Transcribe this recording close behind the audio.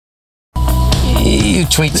you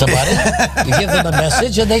tweet somebody. You give them a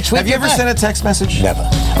message and they tweet Have you ever back. sent a text message? Never.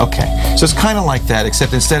 Okay. So it's kind of like that,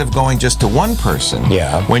 except instead of going just to one person,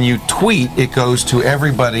 when you tweet, it goes to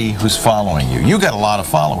everybody who's following you. You got a lot of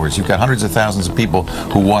followers. You've got hundreds of thousands of people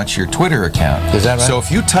who watch your Twitter account. Is that right? So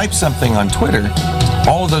if you type something on Twitter,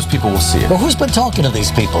 all of those people will see it. Well, who's been talking to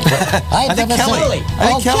these people? I think Kelly.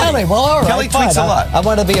 Kelly. Well, all right. Kelly tweets a lot. I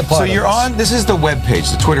want to be a part So of you're this. on, this is the web page,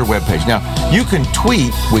 the Twitter web page. Now, you can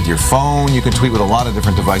tweet with your phone, you can tweet with a lot of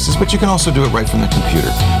different devices, but you can also do it right from the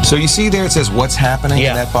computer. So you see there it says what's happening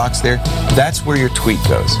in that box there? That's where your tweet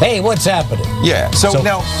goes. Hey, what's happening? Yeah. So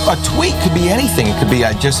now a tweet could be anything. It could be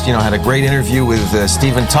I just had a great interview with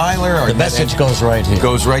Steven Tyler. Or the message goes right here.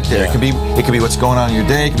 Goes right there. It could be what's going on in your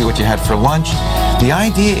day. It could be what you had for lunch. The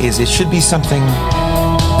idea is it should be something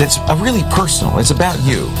that's really personal. It's about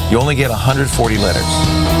you. You only get 140 letters.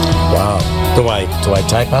 Wow. Do I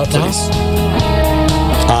type out now?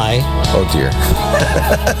 Oh dear.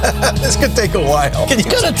 This could take a while. It's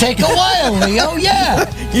gonna take a while, Leo. Yeah.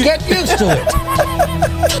 Get used to it.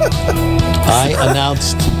 I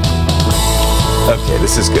announced. Okay,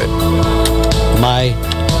 this is good. My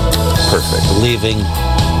leaving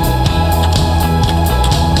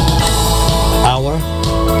hour.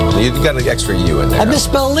 You've got an extra U in there. I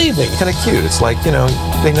misspelled leaving. It's kind of cute. It's like, they know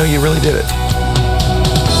you really did it.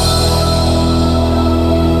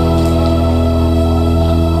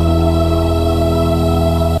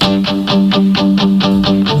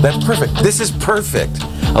 That's perfect. This is perfect.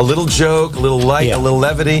 A little joke, a little light, a little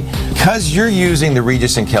levity. Because you're using the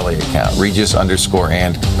Regis and Kelly account,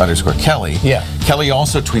 Regis_and_Kelly. Yeah. Kelly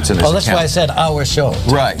also tweets in this account. Oh, that's why I said our show.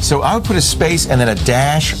 Right. So I would put a space and then a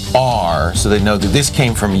 -R so they know that this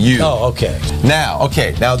came from you. Oh, okay. Now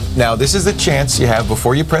this is the chance you have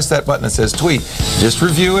before you press that button that says tweet. Just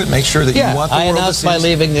review it, make sure that you want the world to see. I announced my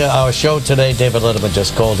leaving our show today. David Letterman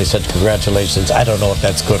just called. He said congratulations. I don't know if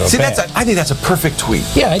that's good or bad. I think that's a perfect tweet.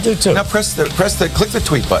 Yeah, I do too. Now click the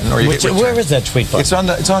tweet button, or where is that tweet button? It's on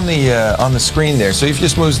the screen there. So if you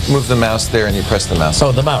just move the mouse there and you press the mouse.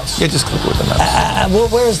 Oh, the mouse. Yeah, just click with the mouse.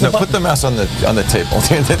 Where is the button? Put the mouse on the table.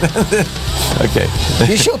 Okay.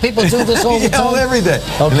 You sure people do this all the time? Every day.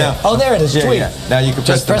 Okay. Now, there it is. Tweet. Yeah. Now you can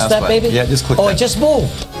just press that button. baby. Yeah, just click. Oh, that. it just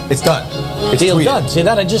moved. It's done. It's Deal tweeted. done. See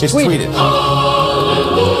that? I just tweeted.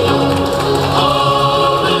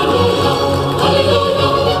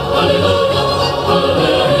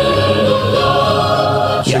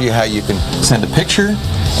 Show you how you can send a picture,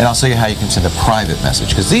 and I'll show you how you can send a private message,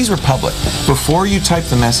 because these were public. Before you type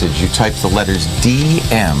the message, you type the letters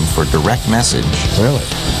DM for direct message. Really?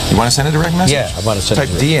 You want to send a direct message? Yeah, I want to send type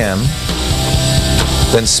DM,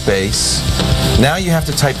 then space. Now you have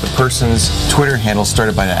to type the person's Twitter handle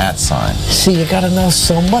started by an @ sign. See, you got to know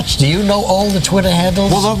so much. Do you know all the Twitter handles?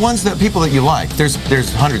 Well, the ones people that you like. There's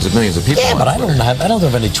hundreds of millions of people. Yeah, but I don't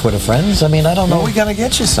have any Twitter friends. I mean, I don't know. Well, we got to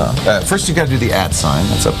get you some. First, you got to do the @ sign.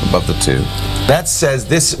 That's up above the 2. That says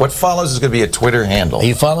this. What follows is going to be a Twitter handle. Are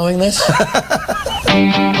you following this? That's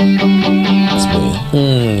me.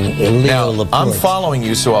 Now, Laporte. I'm following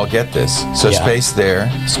you, so I'll get this. So space there.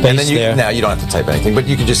 Space and then there. Now, you don't have to type anything, but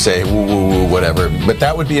you can just say woo, woo, woo, whatever. But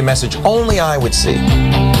that would be a message only I would see.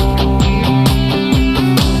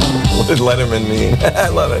 What did Letterman mean? I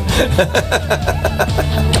love it.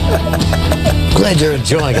 Glad you're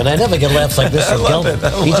enjoying it. I never get laughs like this from Gilbert.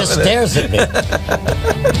 He just stares at me.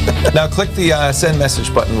 Now, click the send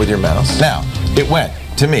message button with your mouse. Now, it went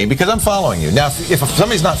to me because I'm following you. Now, if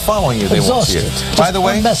somebody's not following you, they won't see it. By the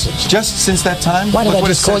way, just since that time, why did I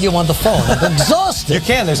just call you on the phone? I'm exhausted. You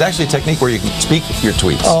can. There's actually a technique where you can speak your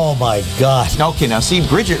tweets. Oh my God. Okay, now see,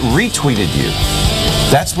 Bridget retweeted you.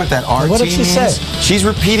 That's what that RT means. What did she say? She's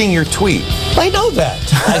repeating your tweet. I know that.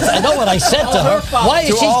 I know what I said to her. Why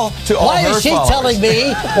is she telling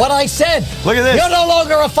me what I said? Look at this. You're no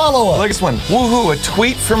longer a follower. Look at this one. Woohoo, a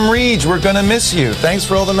tweet from Reg. We're going to miss you. Thanks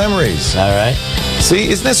for all the memories. All right. See,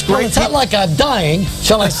 isn't this great? Well, it's not like I'm dying.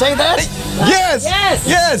 Shall I say that? Yes. Yes.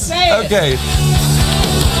 Yes. Say it. Okay.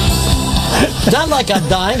 Not like I'm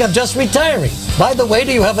dying. I'm just retiring. By the way,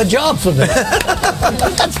 do you have a job for me?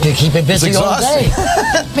 That's to keep me busy all day.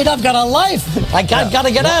 I mean, I've got a life. I've got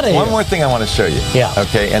to get out of here. One more thing I want to show you. Yeah.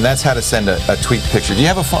 Okay, and that's how to send a tweet picture. Do you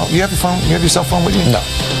have a phone? You have a phone? You have your cell phone with you? No.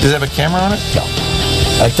 Does it have a camera on it? No.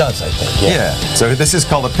 It does, I think. Yeah. So this is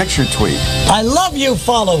called a picture tweet. I love you,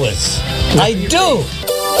 followers. I do.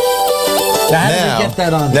 Now, how do we get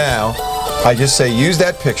that on? Now, I just say use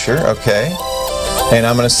that picture, okay? And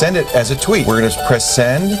I'm going to send it as a tweet. We're going to press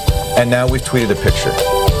send, and now we've tweeted a picture.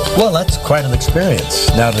 Well, that's quite an experience.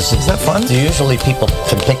 Now, is that fun? Do usually people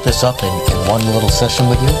can pick this up in one little session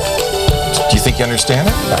with you? Do you think you understand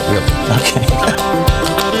it? Not really. Okay.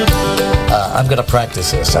 I'm going to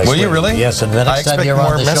practice this. Will you really? Yes, and the next time you're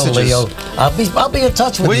on the show, Leo, I'll be in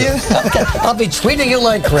touch with you. Will you? I'll be tweeting you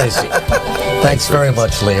like crazy. Thanks very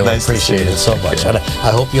much, Leo. Nice I appreciate it so much. And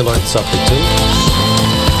I hope you learned something, too.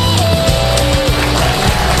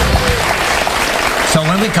 So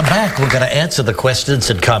when we come back, we're going to answer the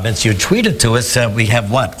questions and comments you tweeted to us. We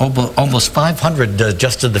have, what, almost 500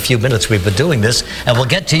 just in the few minutes we've been doing this, and we'll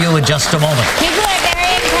get to you in just a moment. People are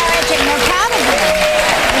very encouraging. We're proud of you.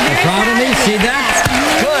 You're proud of me? See that?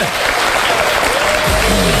 Good.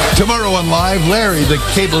 Tomorrow on Live, Larry, the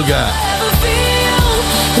Cable Guy.